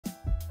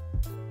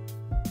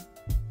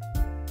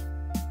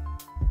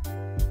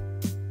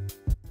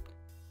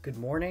Good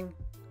morning,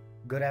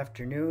 good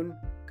afternoon,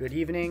 good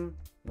evening,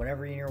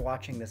 whenever you're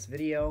watching this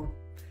video.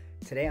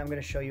 Today I'm going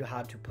to show you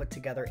how to put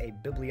together a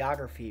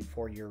bibliography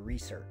for your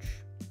research.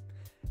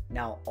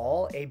 Now,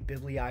 all a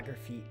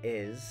bibliography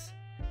is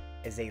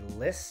a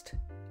list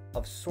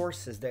of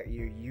sources that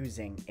you're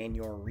using in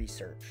your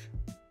research.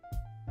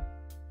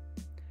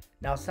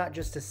 Now, it's not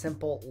just a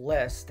simple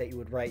list that you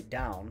would write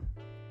down.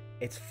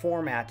 It's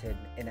formatted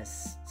in a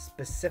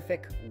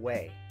specific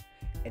way.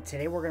 And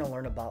today we're going to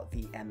learn about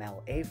the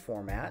MLA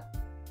format,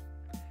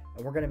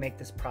 and we're going to make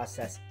this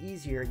process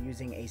easier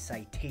using a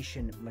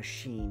citation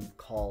machine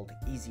called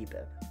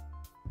Easybib.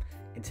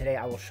 And today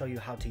I will show you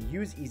how to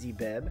use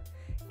Easybib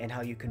and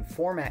how you can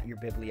format your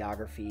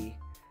bibliography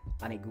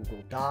on a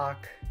Google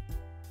Doc,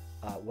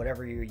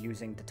 whatever you're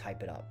using to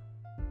type it up.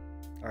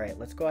 All right,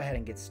 let's go ahead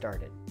and get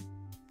started.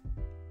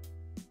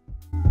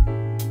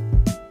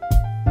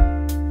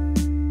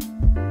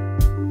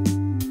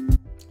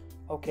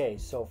 Okay,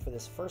 so for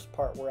this first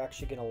part, we're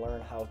actually going to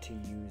learn how to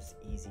use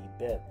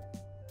Easybib.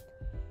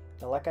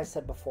 Now, like I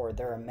said before,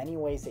 there are many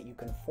ways that you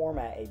can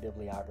format a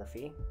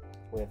bibliography.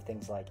 We have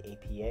things like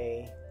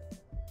APA,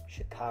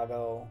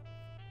 Chicago,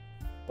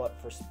 but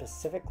for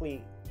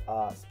specifically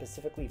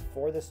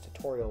for this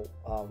tutorial,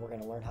 we're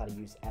going to learn how to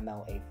use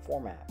MLA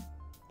format.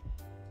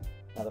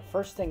 Now, the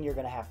first thing you're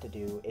going to have to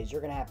do is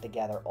you're going to have to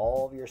gather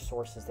all of your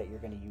sources that you're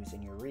going to use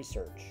in your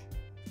research.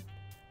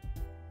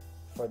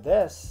 For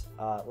this,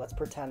 let's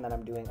pretend that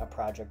I'm doing a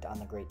project on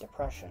the Great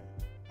Depression.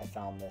 I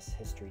found this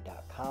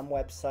history.com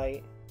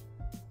website,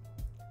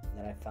 and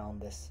then I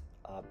found this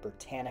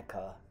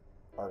Britannica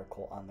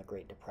article on the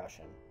Great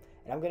Depression.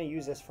 And I'm going to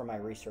use this for my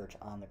research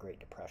on the Great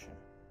Depression.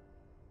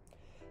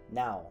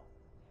 Now,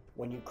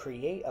 when you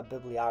create a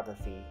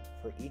bibliography,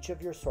 for each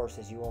of your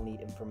sources you will need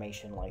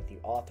information like the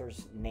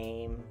author's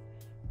name,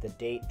 the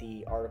date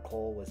the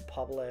article was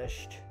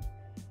published,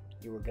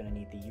 you are going to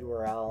need the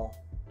URL,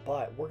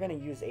 but we're going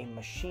to use a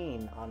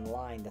machine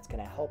online that's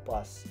going to help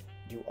us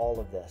do all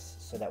of this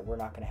so that we're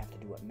not going to have to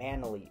do it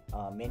manually.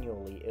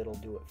 It'll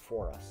do it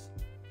for us.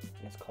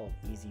 And it's called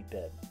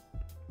Easybib.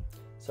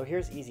 So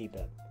here's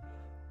Easybib.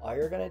 All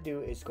you're going to do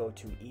is go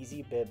to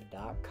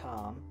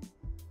easybib.com.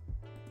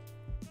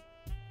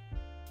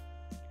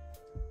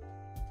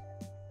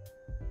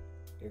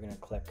 You're going to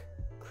click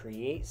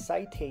Create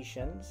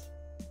Citations.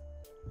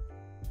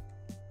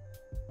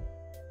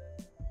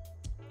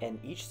 And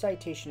each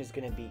citation is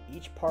going to be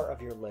each part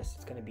of your list.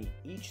 It's going to be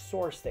each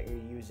source that you're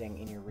using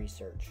in your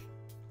research.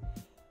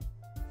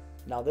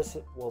 Now this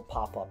will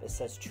pop up. It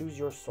says choose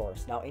your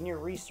source. Now in your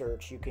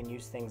research, you can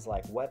use things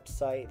like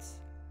websites,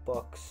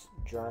 books,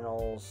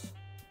 journals,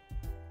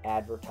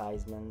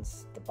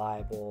 advertisements, the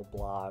Bible,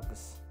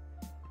 blogs.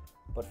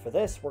 But for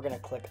this, we're going to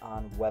click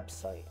on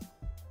website.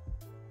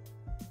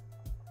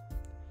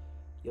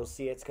 You'll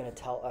see it's going to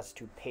tell us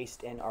to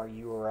paste in our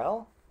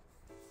URL.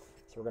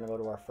 So we're going to go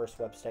to our first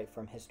website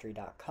from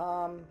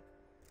history.com.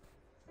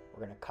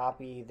 We're going to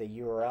copy the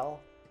URL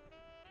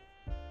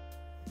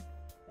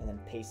and then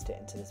paste it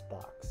into this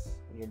box.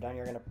 When you're done,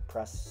 you're going to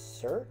press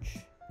search.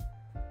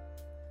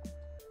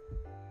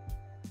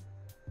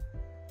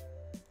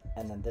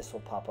 And then this will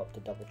pop up to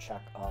double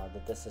check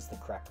that this is the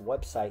correct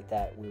website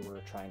that we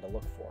were trying to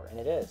look for. And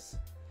it is.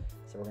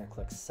 So we're going to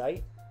click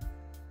Cite.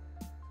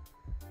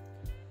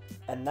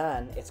 And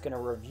then it's going to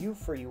review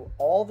for you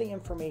all the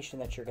information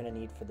that you're going to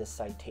need for this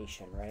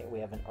citation, right? We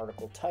have an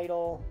article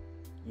title,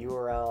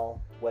 URL,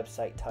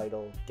 website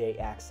title, date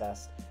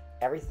accessed.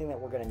 Everything that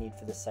we're going to need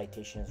for this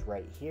citation is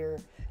right here.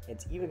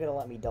 It's even going to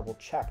let me double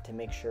check to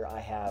make sure I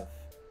have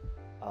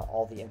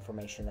all the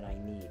information that I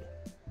need.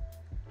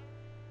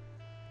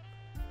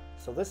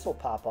 So this will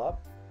pop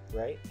up,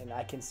 right? And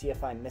I can see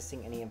if I'm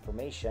missing any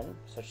information,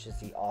 such as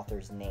the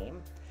author's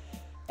name.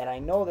 And I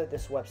know that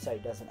this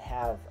website doesn't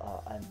have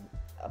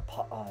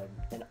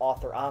an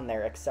author on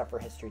there except for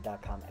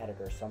history.com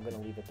editor, so I'm going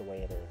to leave it the way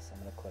it is. I'm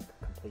going to click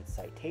complete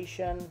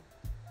citation,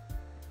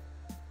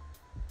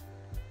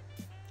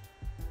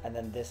 and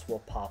then this will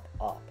pop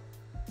up.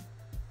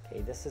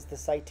 Okay, this is the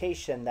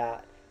citation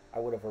that I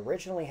would have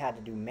originally had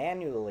to do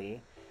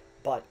manually,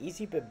 but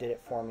Easybib did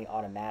it for me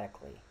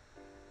automatically.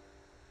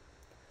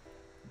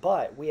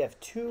 But we have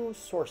two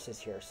sources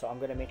here, so I'm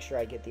going to make sure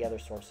I get the other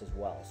source as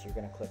well. So you're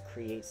going to click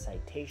create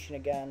citation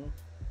again,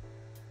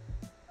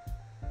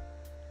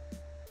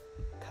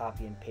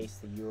 copy and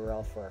paste the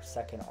URL for our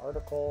second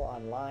article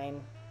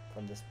online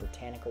from this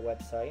Britannica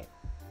website.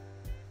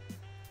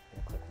 You're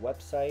going to click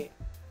website,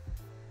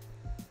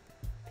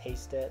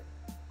 paste it,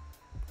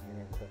 and you're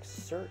going to click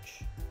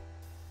search,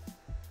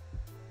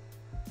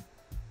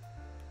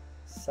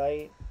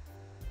 cite.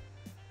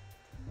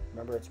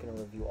 Remember, it's going to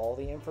review all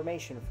the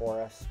information for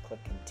us. Click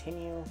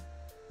continue,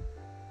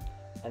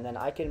 and then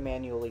I can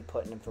manually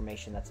put in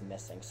information that's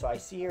missing. So I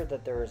see here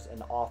that there's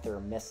an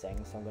author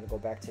missing, so I'm going to go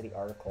back to the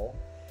article.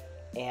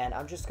 And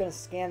I'm just going to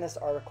scan this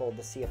article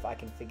to see if I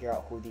can figure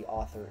out who the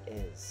author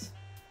is.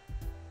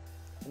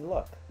 And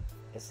look,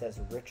 it says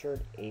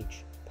Richard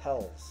H.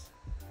 Pells.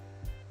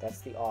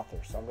 That's the author.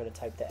 So I'm going to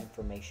type that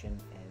information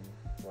in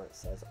where it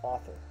says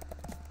author.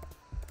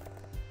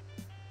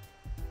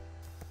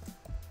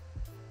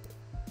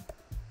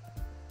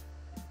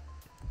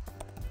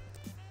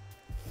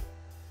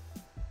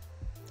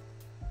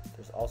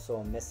 There's also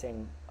a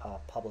missing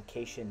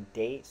publication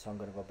date, so I'm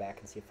going to go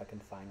back and see if I can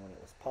find when it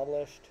was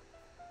published.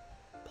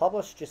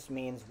 Published just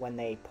means when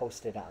they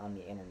posted it on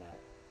the internet.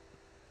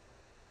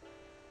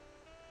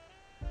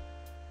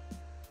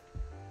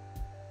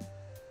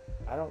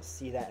 I don't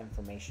see that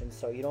information,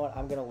 so you know what,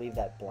 I'm going to leave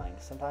that blank.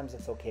 Sometimes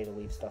it's okay to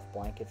leave stuff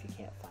blank if you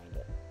can't find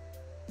it.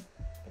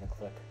 I'm going to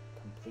click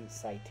Complete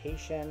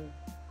Citation,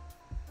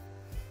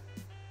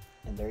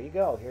 and there you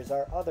go. Here's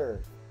our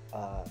other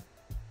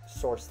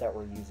source that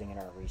we're using in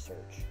our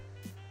research.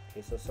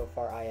 Okay, so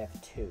far I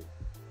have 2.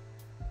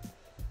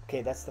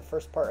 Okay, that's the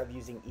first part of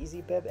using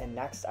Easybib, and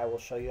next I will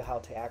show you how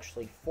to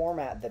actually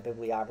format the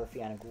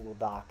bibliography on a Google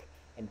Doc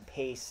and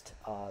paste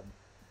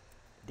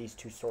these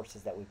 2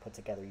 sources that we put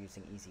together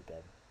using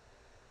Easybib.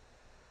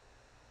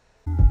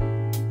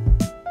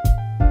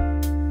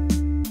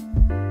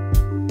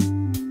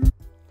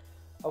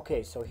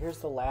 Okay, so here's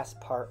the last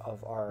part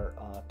of our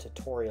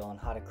tutorial on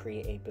how to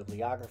create a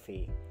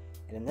bibliography.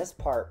 And in this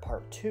part,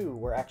 part 2,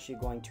 we're actually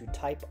going to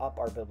type up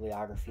our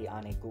bibliography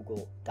on a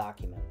Google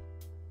document.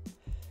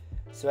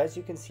 So as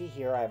you can see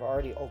here, I've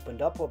already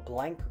opened up a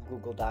blank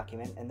Google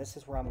document, and this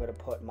is where I'm going to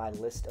put my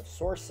list of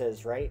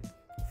sources, right?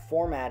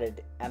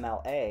 Formatted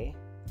MLA.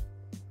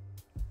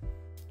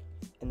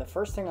 And the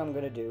first thing I'm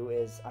going to do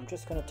is I'm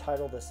just going to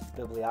title this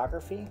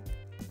bibliography.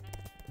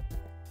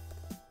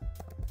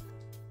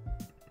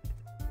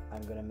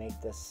 I'm going to make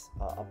this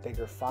a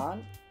bigger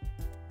font.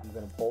 I'm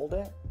going to bold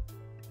it.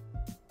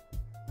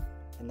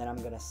 And then I'm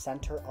going to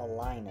center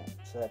align it.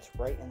 So that's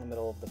right in the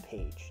middle of the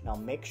page. Now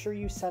make sure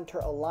you center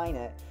align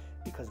it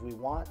because we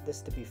want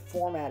this to be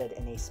formatted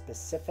in a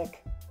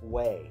specific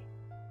way.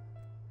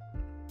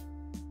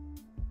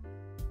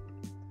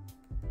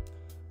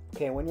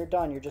 Okay, when you're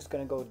done, you're just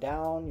going to go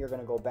down, you're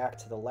going to go back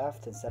to the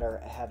left instead of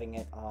having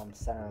it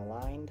center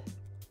aligned.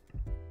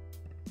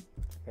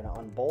 You're going to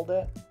unbold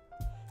it.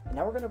 And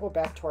now we're going to go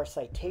back to our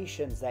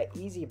citations that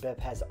Easybib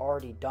has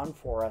already done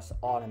for us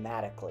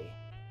automatically.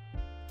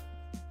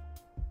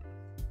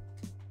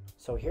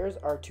 So here's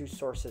our 2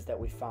 sources that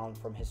we found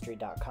from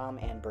history.com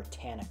and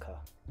Britannica.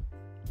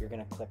 You're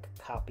going to click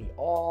Copy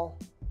All.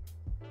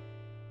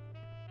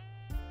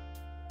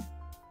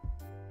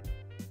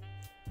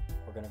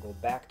 We're going to go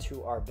back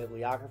to our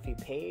bibliography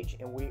page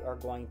and we are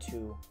going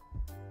to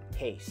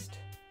paste.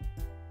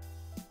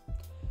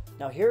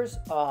 Now here's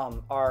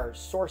our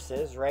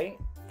sources, right,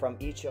 from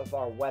each of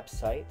our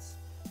websites,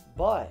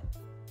 but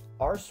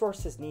our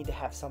sources need to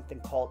have something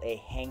called a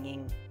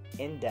hanging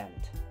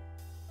indent.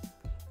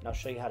 And I'll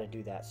show you how to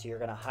do that. So you're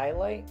going to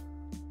highlight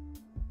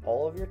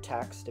all of your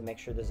text to make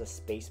sure there's a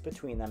space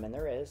between them, and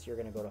there is. You're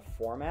going to go to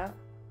Format,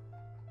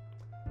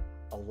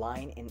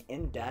 Align and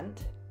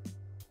Indent.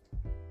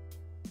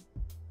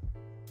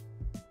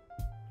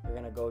 You're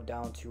going to go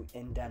down to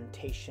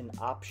Indentation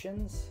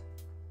Options.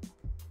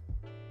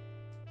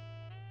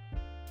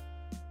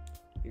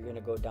 You're going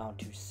to go down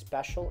to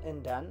Special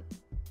Indent.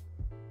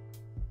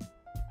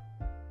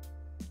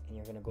 And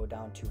you're going to go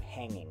down to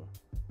Hanging.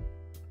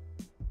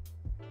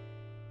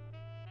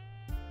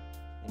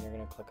 And you're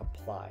going to click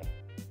Apply.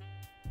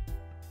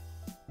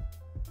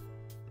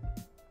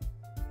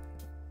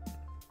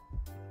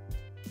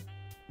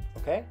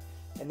 Okay,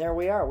 and there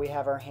we are. We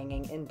have our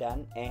hanging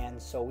indent, and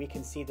so we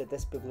can see that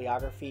this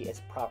bibliography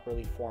is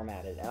properly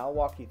formatted. And I'll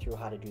walk you through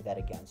how to do that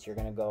again. So you're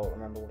going to go,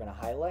 remember, we're going to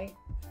highlight,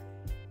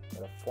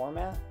 go to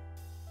Format,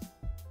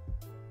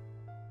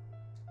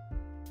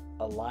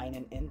 Align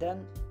and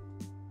Indent,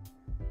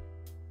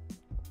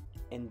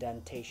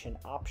 Indentation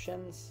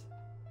Options,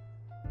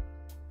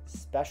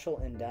 Special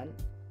Indent,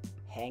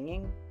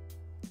 Hanging,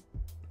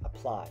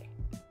 Apply.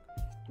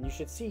 And you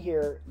should see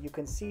here, you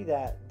can see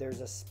that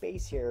there's a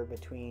space here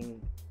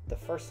between the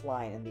first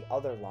line and the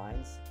other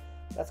lines.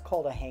 That's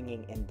called a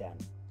hanging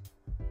indent.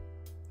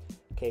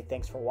 Okay,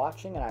 thanks for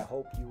watching, and I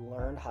hope you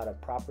learned how to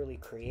properly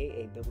create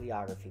a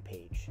bibliography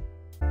page.